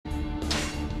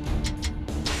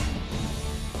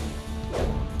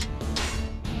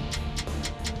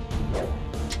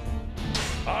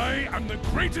am the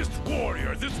greatest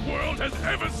warrior this world has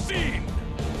ever seen!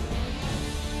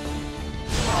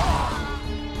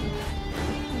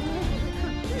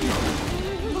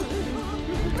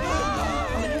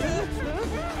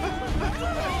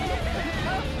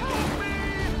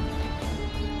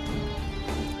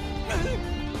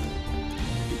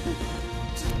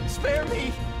 Spare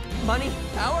me! Money,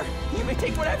 power, you may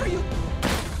take whatever you...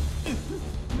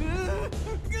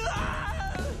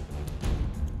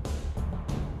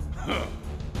 Huh.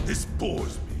 This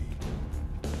bores me.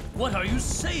 What are you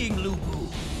saying, Lu Bu?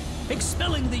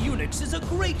 Expelling the eunuchs is a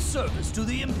great service to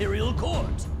the Imperial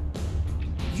Court.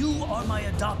 You are my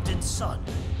adopted son.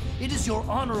 It is your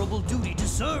honorable duty to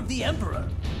serve the Emperor,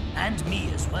 and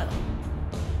me as well.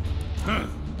 Huh.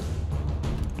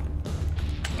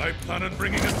 I plan on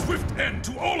bringing a swift end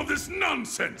to all of this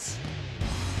nonsense!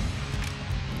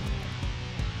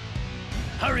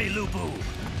 Hurry, Lu Bu.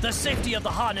 The safety of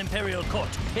the Han Imperial Court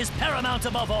is paramount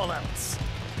above all else.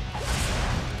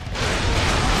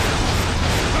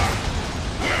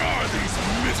 Where are these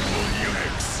miserable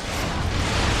eunuchs?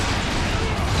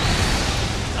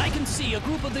 I can see a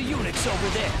group of the eunuchs over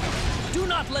there. Do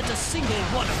not let a single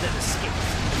one of them escape.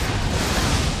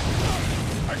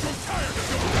 I grow tired of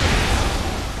your...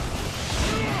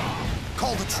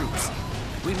 Call the troops.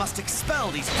 We must expel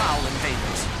these foul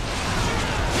invaders.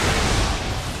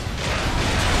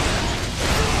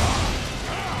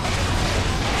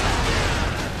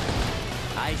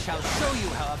 I shall show you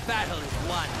how a battle is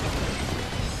won.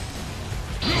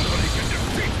 Nobody can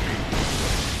defeat me!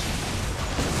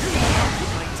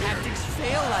 My tactics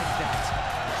fail like that.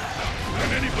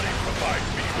 Can anybody provide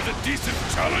me with a decent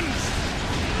challenge?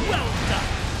 Well done.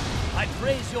 I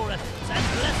praise your efforts and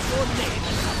bless your name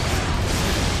and company.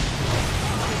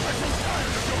 I grow tired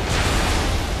of your...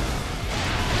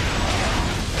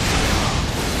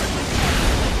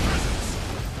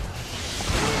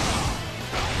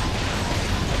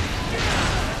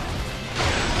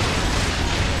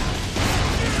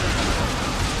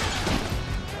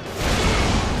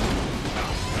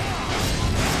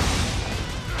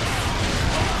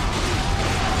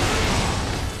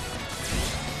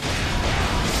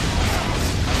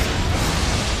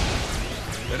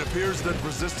 It appears that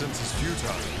resistance is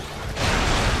futile.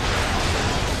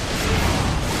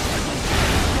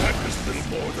 That was little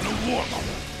more than a warm-up.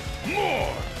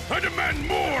 More! I demand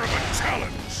more of a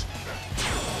challenge!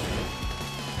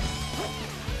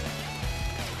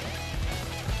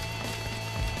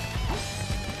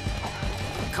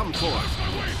 Come forth.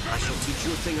 I shall teach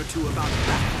you a thing or two about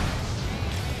battle.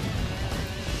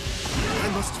 I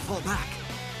must fall back.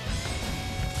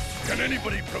 Can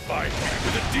anybody provide me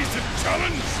with a decent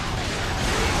challenge?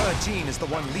 Jean is the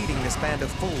one leading this band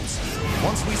of fools.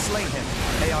 Once we slay him,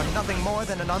 they are nothing more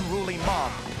than an unruly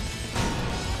mob.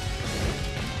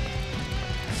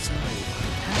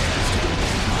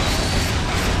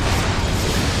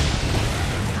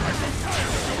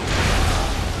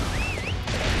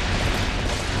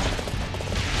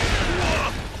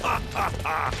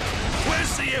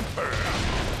 Where's the Emperor?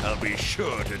 I'll be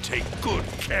sure to take good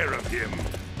care of him.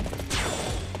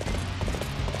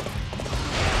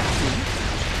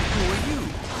 Who are you?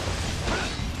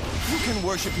 You can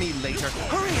worship me later.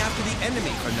 Hurry after the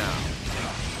enemy for now.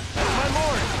 My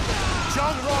lord!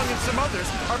 Zhang Rong and some others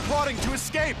are plotting to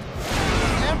escape.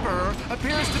 The Emperor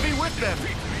appears to be with them.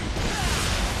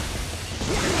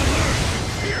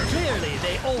 Clearly,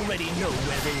 they already know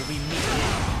where they will be meeting.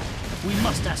 We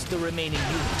must ask the remaining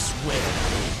eunuchs where it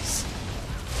is.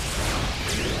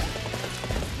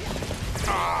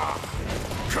 Ah!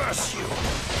 Curse you!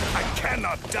 I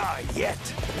cannot die yet!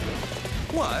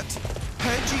 What?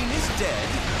 Her Jean is dead?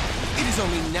 It is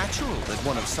only natural that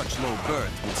one of such low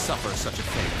birth would suffer such a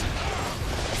fate.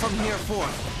 From here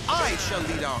forth, I shall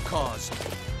lead our cause.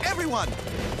 Everyone,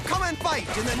 come and fight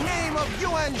in the name of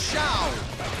Yuan Shao!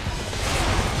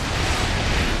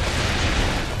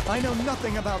 I know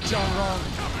nothing about Zhang Rong.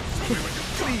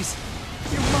 Please,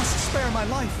 you must spare my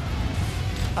life.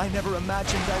 I never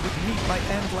imagined I would meet my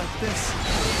end like this.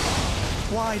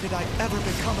 Why did I ever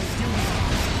become a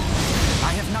eunuch?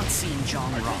 I have not seen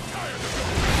Zhang Rong.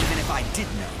 Even if I did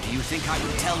know, do you think I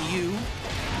would tell you?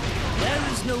 There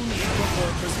is no need for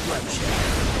pointless bloodshed.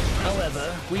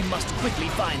 However, we must quickly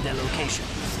find their location.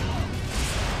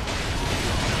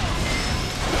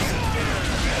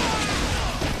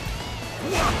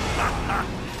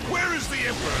 Where is the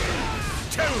Emperor?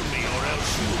 Tell me or else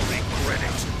you'll regret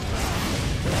it.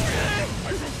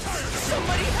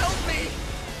 Somebody help me!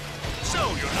 So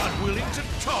you're not willing to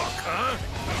talk, huh?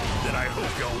 Then I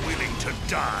hope you're willing to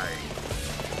die.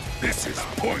 This is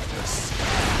pointless.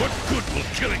 What good will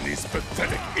killing these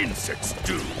pathetic insects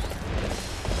do?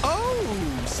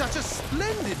 Oh, such a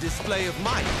splendid display of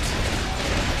might.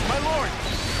 My lord,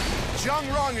 Zhang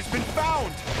Rong has been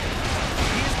found.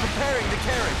 He is preparing the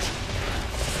carriage.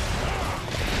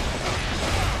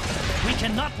 We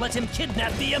cannot let him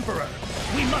kidnap the Emperor.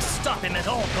 We must stop him at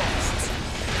all costs.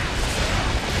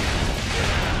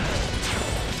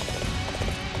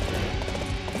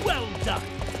 Well done.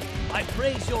 I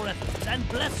praise your efforts and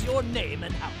bless your name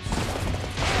and house.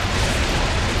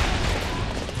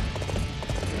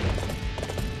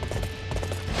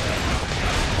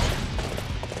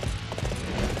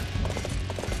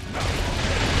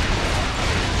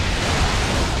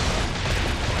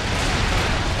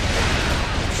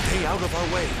 Stay out of our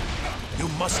way. You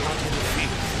must not interfere.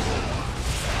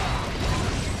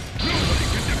 Nobody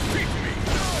can defeat me!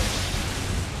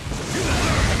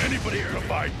 Can anybody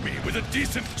provide me with a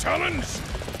decent challenge?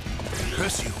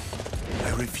 Curse you. I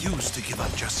refuse to give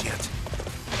up just yet.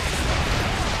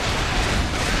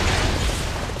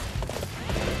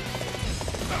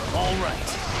 All right.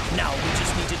 Now we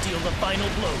just need to deal the final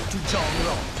blow to Zhang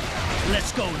Rong.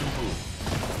 Let's go, Lu Bu.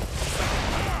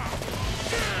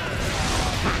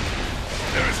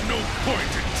 There is no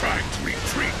point in trying to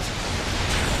retreat.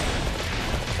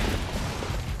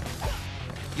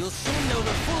 You'll soon know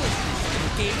the foolishness of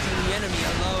engaging the enemy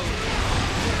alone.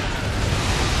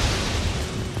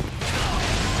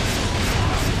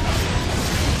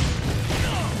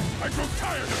 I grow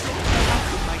tired of your... How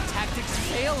could my tactics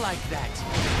fail like that?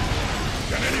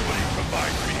 Can anybody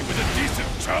provide me with a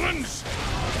decent challenge?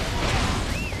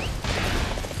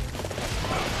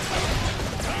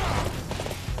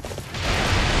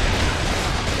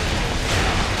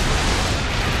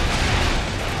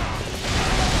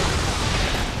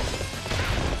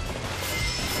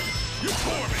 You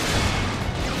tore me!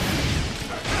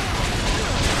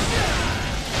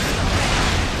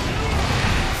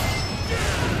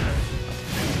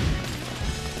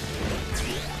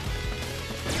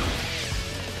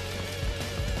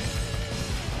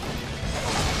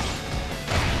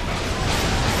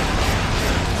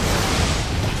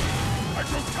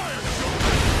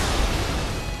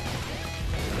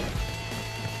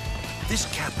 This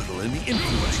capital and the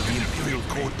influence of the Imperial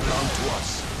Court belong to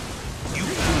us. You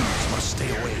fools must stay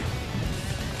away.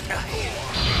 I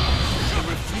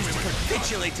refuse to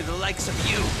capitulate to the likes of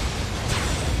you.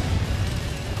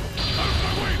 Out of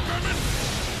my way, vermin!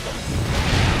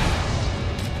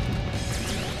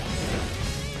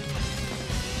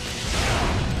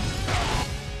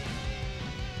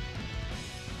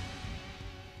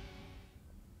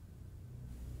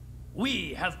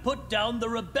 We have put down the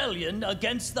rebellion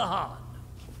against the Han.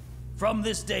 From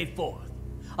this day forth,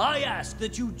 I ask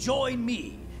that you join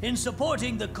me in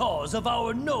supporting the cause of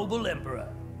our noble Emperor.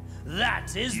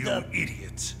 That is You the...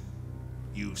 idiot.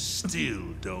 You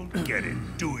still don't get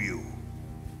it, do you?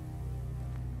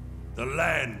 The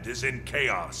land is in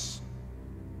chaos.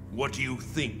 What do you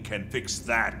think can fix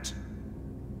that?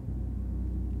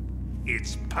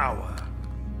 It's power.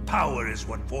 Power is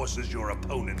what forces your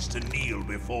opponents to kneel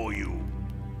before you.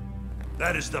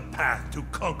 That is the path to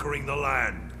conquering the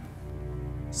land.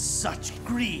 Such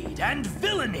greed and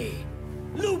villainy!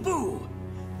 Lu Bu!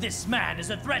 This man is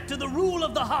a threat to the rule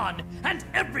of the Han and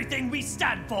everything we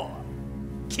stand for!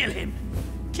 Kill him!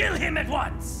 Kill him at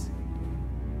once!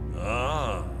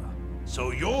 Ah,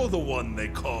 so you're the one they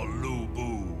call Lu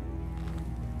Bu.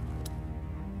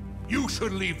 You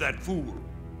should leave that fool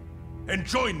and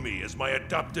join me as my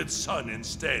adopted son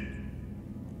instead.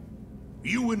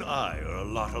 You and I are a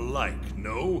lot alike,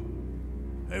 no?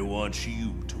 I want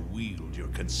you to wield your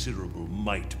considerable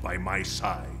might by my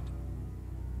side.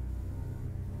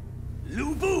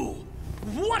 Lu Bu!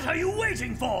 What are you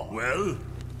waiting for? Well,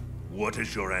 what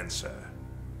is your answer?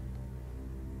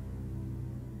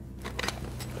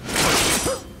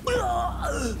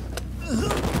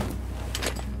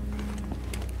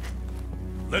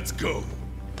 Let's go.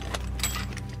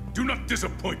 Do not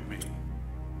disappoint me.